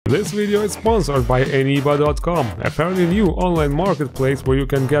This video is sponsored by Aniba.com, a fairly new online marketplace where you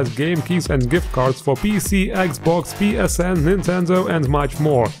can get game keys and gift cards for PC, Xbox, PSN, Nintendo and much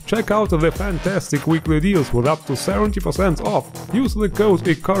more. Check out the fantastic weekly deals with up to 70% off. Use the code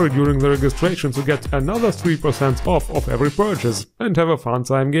Ikari during the registration to get another 3% off of every purchase, and have a fun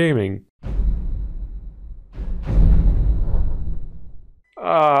time gaming.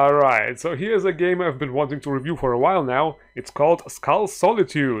 Alright, so here's a game I've been wanting to review for a while now. It's called Skulls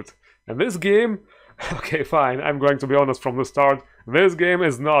Solitude. And this game... okay, fine, I'm going to be honest from the start. This game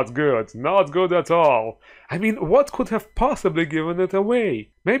is not good. Not good at all. I mean, what could have possibly given it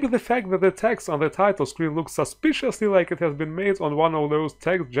away? Maybe the fact that the text on the title screen looks suspiciously like it has been made on one of those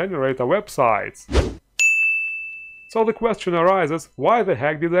text generator websites. So the question arises, why the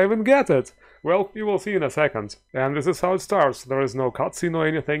heck did I even get it? Well, you will see in a second. And this is how it starts. There is no cutscene or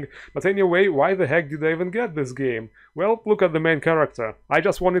anything. But anyway, why the heck did I even get this game? Well, look at the main character. I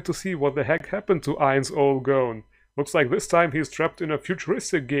just wanted to see what the heck happened to Ein's old gone. Looks like this time he's trapped in a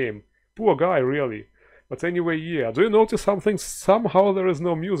futuristic game. Poor guy, really. But anyway, yeah. Do you notice something? Somehow there is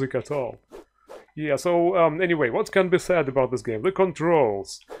no music at all. Yeah, so anyway, what can be said about this game? The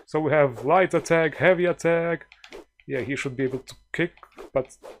controls. So we have light attack, heavy attack. Yeah, he should be able to kick,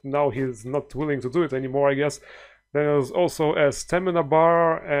 but now he's not willing to do it anymore, I guess. There's also a stamina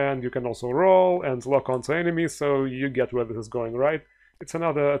bar, and you can also roll and lock onto enemies, so you get where this is going, right? It's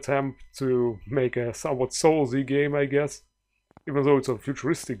another attempt to make a somewhat Soulsy game, I guess. Even though it's a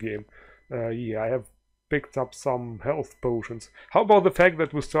futuristic game. Yeah, I have picked up some health potions. How about the fact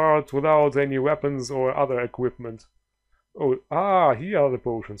that we start without any weapons or other equipment? Oh, here are the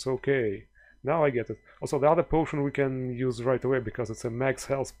potions, okay. Now I get it. Also, the other potion we can use right away because it's a max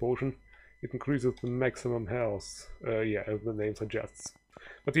health potion. It increases the maximum health. Yeah, as the name suggests.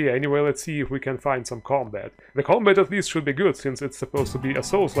 But yeah, anyway, let's see if we can find some combat. The combat at least should be good, since it's supposed to be a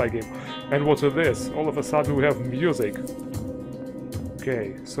Souls-like game. And what is this? All of a sudden we have music.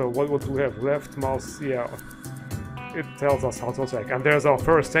 Okay, so what do we have? Left mouse, yeah. It tells us how to attack. And there's our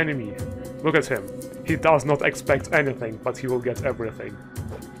first enemy. Look at him. He does not expect anything, but he will get everything.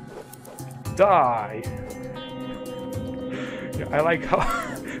 Die! Yeah, I like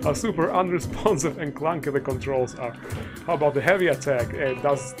how super unresponsive and clunky the controls are. How about the heavy attack? It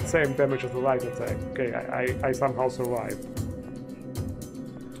does the same damage as the light attack. Okay, I somehow survive.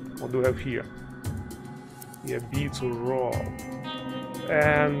 What do we have here? Yeah, B to roll.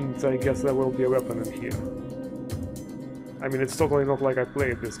 And I guess there will be a weapon in here. I mean, it's totally not like I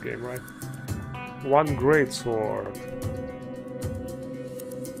played this game, right? One great sword.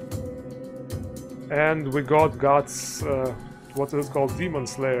 And we got Guts, what is it called? Demon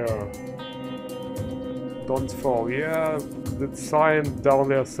Slayer. Don't fall. Yeah, the sign down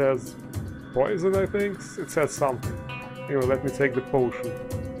there says poison, I think? It says something. Anyway, let me take the potion.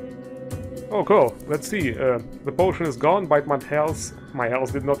 Oh, cool. Let's see. The potion is gone, but my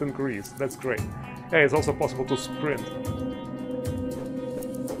health did not increase. That's great. Hey, it's also possible to sprint.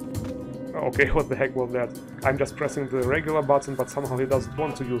 Okay, what the heck was that? I'm just pressing the regular button, but somehow he doesn't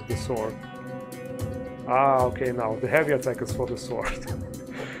want to use the sword. Ah, okay, now the heavy attack is for the sword.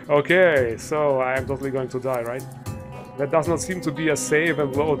 Okay, so I am totally going to die, right? That does not seem to be a save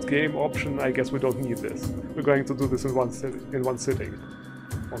and load game option. I guess we don't need this. We're going to do this in one sitting.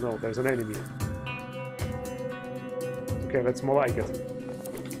 Oh no, there's an enemy. Okay, that's more like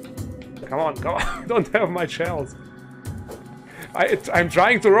it. Come on, come on! I don't have my shells. I'm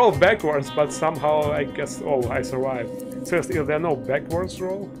trying to roll backwards, but somehow I guess... oh, I survived. Seriously, is there no backwards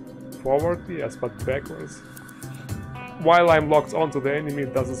roll? Forward, yes, but backwards. While I'm locked onto the enemy,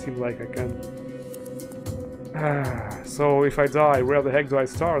 it doesn't seem like I can. So if I die, where the heck do I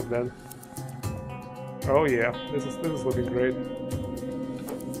start then? Oh yeah, this is looking great.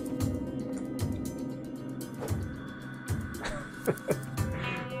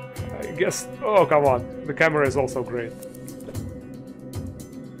 I guess. Oh come on, the camera is also great.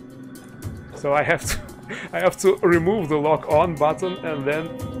 So I have to remove the lock on button and then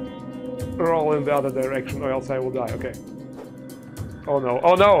roll in the other direction, or else I will die. Okay. Oh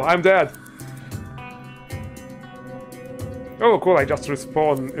no, I'm dead! Oh cool, I just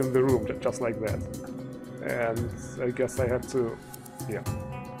respawn in the room, just like that. And I guess I have to... yeah.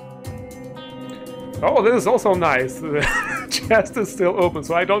 Oh, this is also nice! The chest is still open,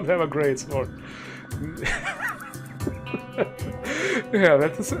 so I don't have a great sword. Yeah,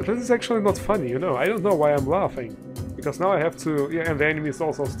 that is actually not funny, you know. I don't know why I'm laughing. Because now I have to... yeah, and the enemies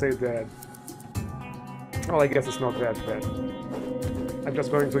also stay dead. Well, I guess it's not that bad. I'm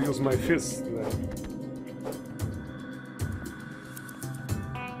just going to use my fist then.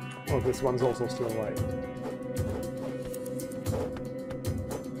 Oh, this one's also still alive.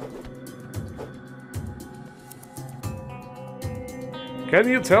 Can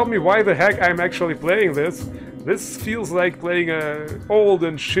you tell me why the heck I'm actually playing this? This feels like playing an old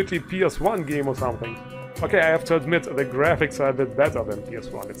and shitty PS1 game or something. Okay, I have to admit, the graphics are a bit better than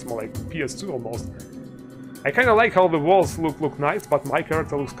PS1. It's more like PS2 almost. I kinda like how the walls look nice, but my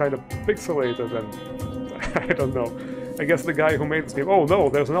character looks kinda pixelated and... I don't know. I guess the guy who made this game... Oh no,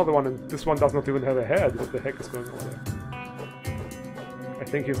 there's another one, and this one does not even have a head. What the heck is going on there? I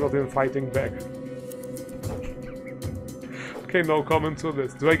think he's not even fighting back. Okay, no comment to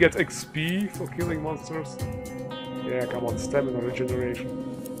this. Do I get XP for killing monsters? Yeah, come on, stamina regeneration.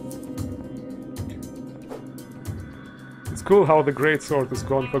 It's cool how the greatsword is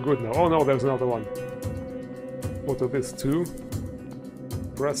gone for good now. Oh no, there's another one. What are this, too?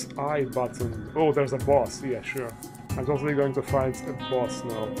 Press I button. Oh, there's a boss. Yeah, sure. I'm totally going to fight a boss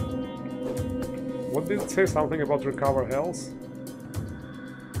now. What did it say? Something about recover health?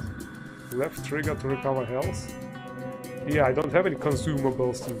 Left trigger to recover health? Yeah, I don't have any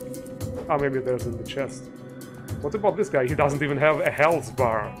consumables to... Ah, maybe there's in the chest. What about this guy? He doesn't even have a health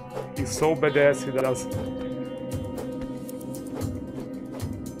bar. He's so badass, he does...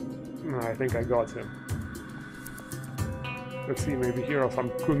 I think I got him. Let's see, maybe here are some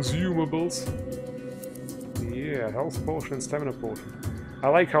consumables. Yeah, health potion and stamina potion. I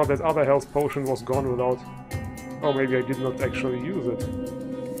like how that other health potion was gone without... Oh, maybe I did not actually use it.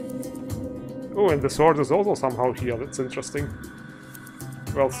 Oh, and the sword is also somehow here. That's interesting.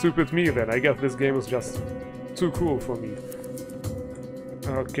 Well, stupid me then. I guess this game is just too cool for me.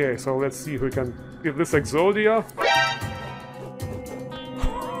 Okay, so let's see if we can... If this Exodia...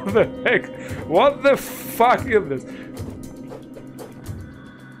 What the heck? What the fuck is this?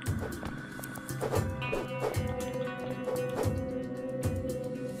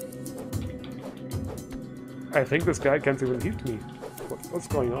 I think this guy can't even hit me. What's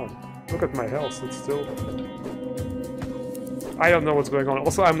going on? Look at my health, it's still... I don't know what's going on.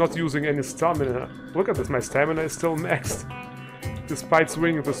 Also, I'm not using any stamina. Look at this, my stamina is still maxed. Despite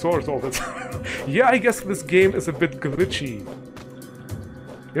swinging the sword all the time. Yeah, I guess this game is a bit glitchy.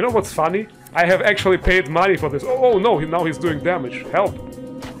 You know what's funny? I have actually paid money for this. Oh no, now he's doing damage. Help!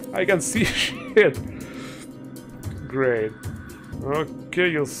 I can see shit. Great. Okay,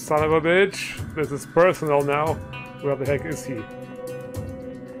 you son of a bitch. This is personal now. Where the heck is he?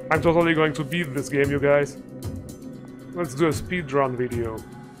 I'm totally going to beat this game, you guys. Let's do a speedrun video.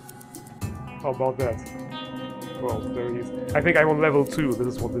 How about that? Well, there he is. I think I'm on level 2. This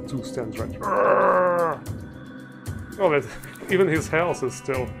is what the 2 stands, right? Oh, that, even his health is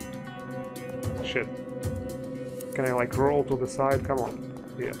still... Shit. Can I, like, roll to the side? Come on.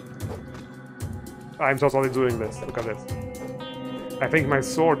 Yeah. I'm totally doing this. Look at this. I think my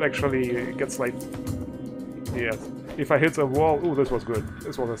sword actually gets, like... Yes. If I hit a wall... Ooh, this was good.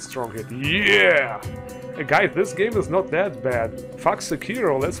 This was a strong hit. Yeah! Hey, guys, this game is not that bad. Fuck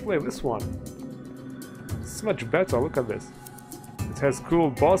Sekiro, let's play this one. It's much better, look at this. It has cool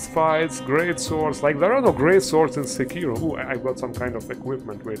boss fights, great swords. Like, there are no great swords in Sekiro. Ooh, I got some kind of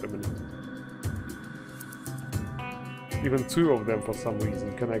equipment. Wait a minute. Even 2 of them for some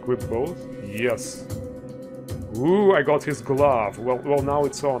reason. Can I equip both? Yes. Ooh, I got his glove. Well, now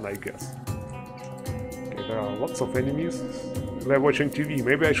it's on, I guess. Okay, there are lots of enemies. They're watching TV.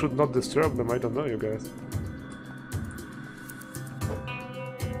 Maybe I should not disturb them. I don't know, you guys.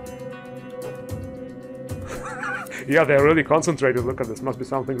 Yeah, they're really concentrated. Look at this. Must be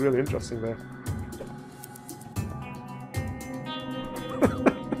something really interesting there.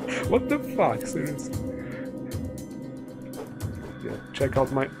 What the fuck? Seriously? Yeah, check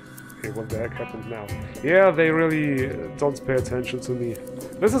out my... Okay, what the heck happened now? Yeah, they really don't pay attention to me.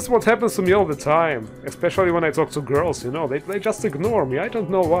 This is what happens to me all the time. Especially when I talk to girls, you know. They just ignore me. I don't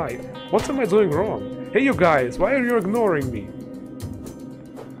know why. What am I doing wrong? Hey, you guys, why are you ignoring me?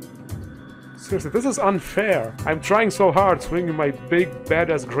 Seriously, this is unfair. I'm trying so hard, swinging my big,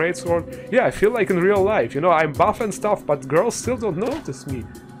 badass greatsword. Yeah, I feel like in real life, you know, I'm buff and stuff, but girls still don't notice me.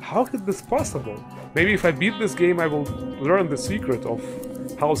 How is this possible? Maybe if I beat this game, I will learn the secret of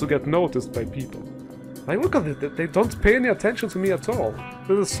how to get noticed by people. Like, look at it, they don't pay any attention to me at all.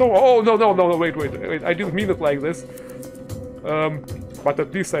 This is so... Oh, no, wait, I didn't mean it like this. But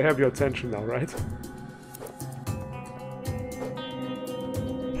at least I have your attention now, right?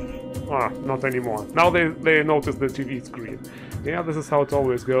 Ah, not anymore. Now they notice the TV screen. Yeah, this is how it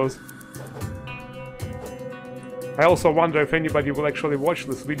always goes. I also wonder if anybody will actually watch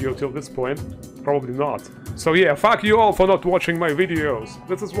this video till this point. Probably not. So yeah, fuck you all for not watching my videos.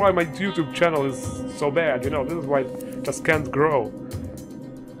 This is why my YouTube channel is so bad, you know, this is why it just can't grow.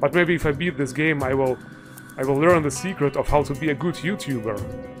 But maybe if I beat this game, I will learn the secret of how to be a good YouTuber.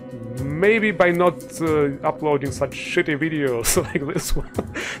 Maybe by not uploading such shitty videos like this one.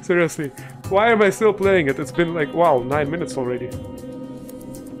 Seriously, why am I still playing it? It's been like, wow, 9 minutes already.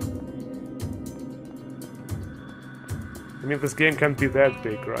 I mean, this game can't be that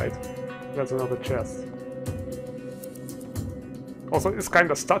big, right? That's another chest. Also, it's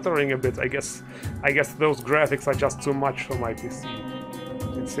kind of stuttering a bit. I guess those graphics are just too much for my PC.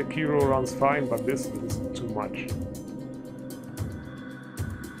 Sekiro runs fine, but this is too much.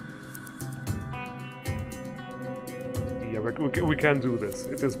 Yeah, we can do this.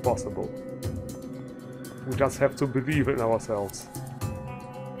 It is possible. We just have to believe in ourselves.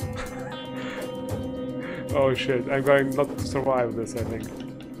 Oh shit! I'm going not to survive this, I think.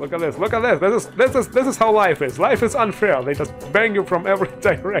 Look at this! Look at this! This is how life is. Life is unfair. They just bang you from every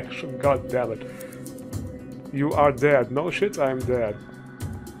direction. God damn it! You are dead. No shit, I'm dead.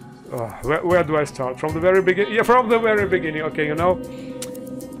 Where do I start? From the very beginning? Yeah, from the very beginning. Okay, you know.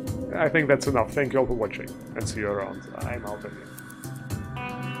 I think that's enough. Thank you all for watching, and see you around. I'm out of here.